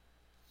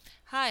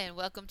Hi, and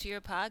welcome to your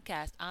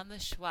podcast on the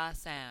schwa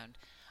sound.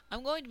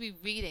 I'm going to be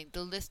reading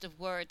the list of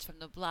words from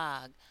the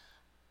blog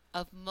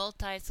of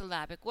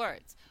multisyllabic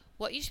words.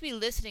 What you should be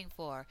listening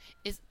for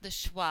is the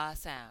schwa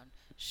sound.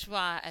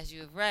 Schwa, as you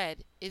have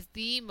read, is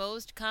the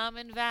most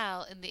common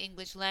vowel in the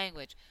English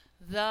language,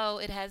 though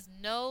it has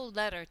no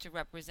letter to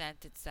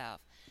represent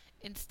itself.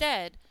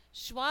 Instead,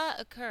 schwa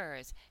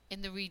occurs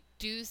in the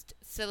reduced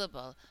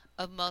syllable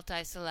of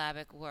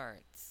multisyllabic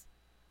words.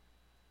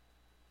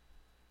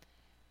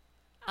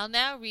 I'll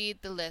now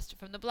read the list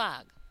from the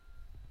blog.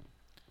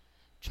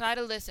 Try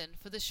to listen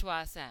for the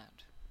schwa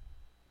sound.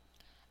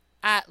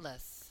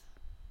 Atlas,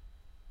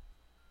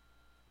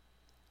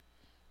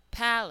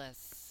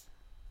 palace,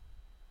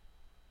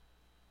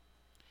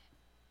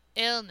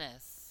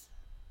 illness,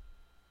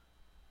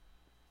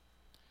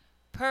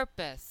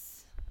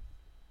 purpose,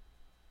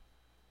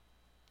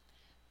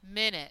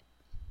 minute,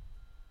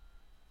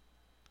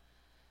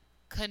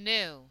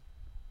 canoe,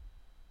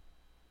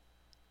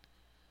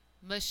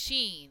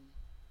 machine,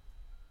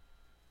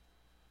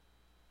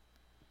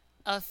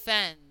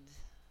 offend,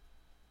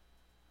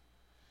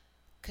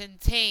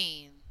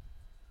 contain,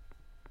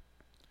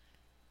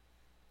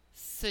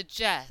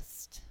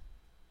 suggest,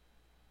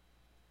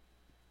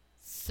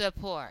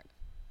 support.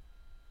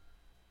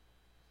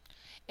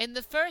 In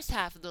the first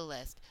half of the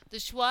list, the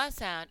schwa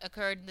sound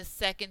occurred in the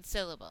second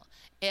syllable.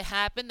 It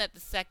happened that the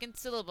second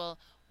syllable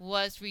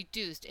was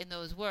reduced in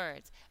those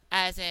words,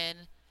 as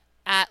in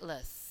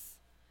atlas.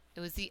 It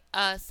was the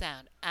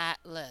sound,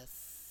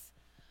 atlas.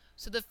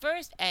 So the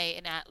first A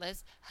in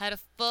atlas had a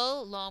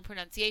full, long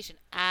pronunciation,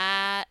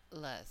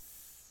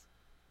 atlas.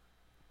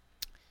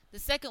 The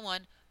second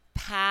one,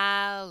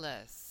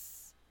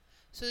 palace.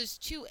 So there's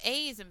two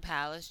A's in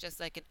palace, just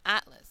like in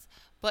atlas.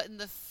 But in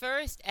the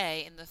first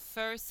A, in the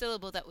first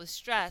syllable that was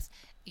stressed,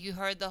 you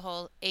heard the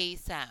whole A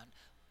sound.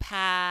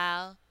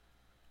 Pal-us.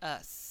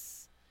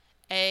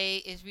 A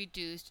is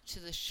reduced to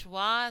the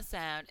schwa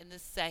sound in the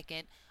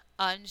second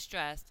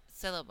unstressed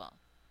syllable.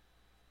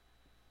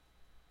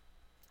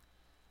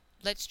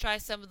 Let's try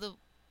some of the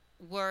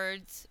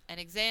words and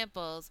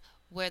examples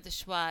where the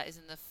schwa is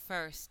in the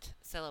first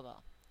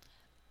syllable.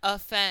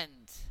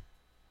 Offend.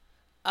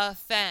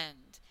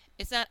 Offend.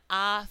 It's not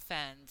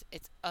offend,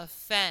 it's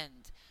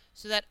offend.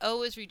 So that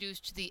O is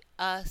reduced to the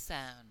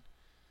sound.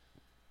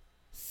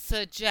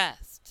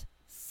 Suggest.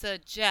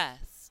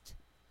 Suggest.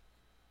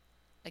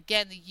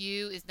 Again, the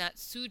U is not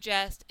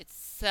suggest, it's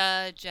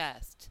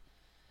suggest.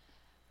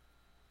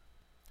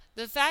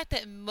 The fact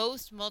that in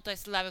most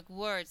multisyllabic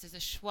words there's a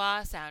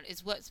schwa sound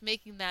is what's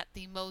making that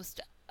the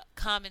most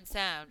common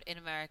sound in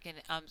American,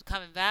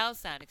 common vowel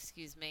sound,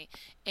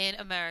 in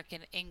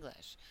American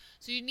English.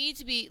 So you need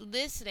to be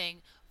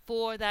listening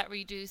for that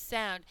reduced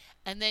sound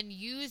and then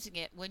using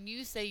it when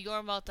you say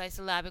your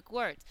multisyllabic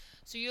words.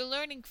 So you're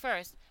learning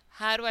first,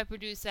 how do I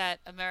produce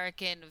that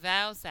American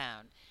vowel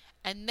sound?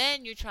 And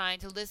then you're trying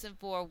to listen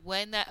for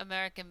when that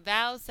American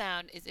vowel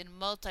sound is in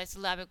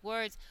multisyllabic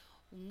words,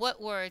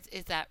 what words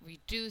is that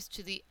reduced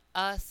to the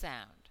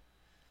sound?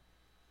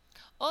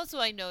 Also,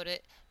 I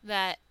noted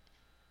that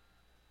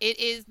it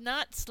is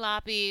not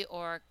sloppy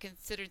or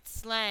considered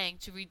slang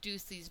to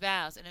reduce these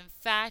vowels, and in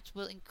fact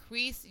will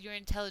increase your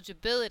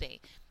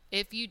intelligibility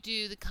if you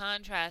do the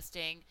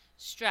contrasting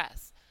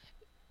stress.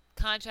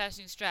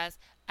 Contrasting stress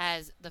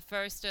as the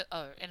first,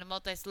 or in a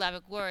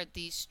multisyllabic word,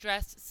 the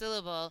stressed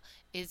syllable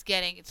is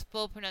getting its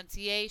full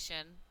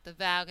pronunciation, the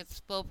vowel gets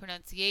full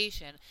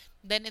pronunciation.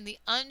 Then in the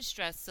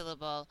unstressed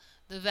syllable,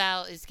 the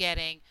vowel is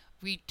getting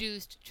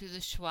reduced to the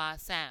schwa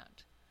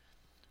sound.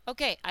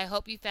 Okay, I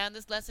hope you found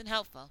this lesson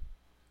helpful.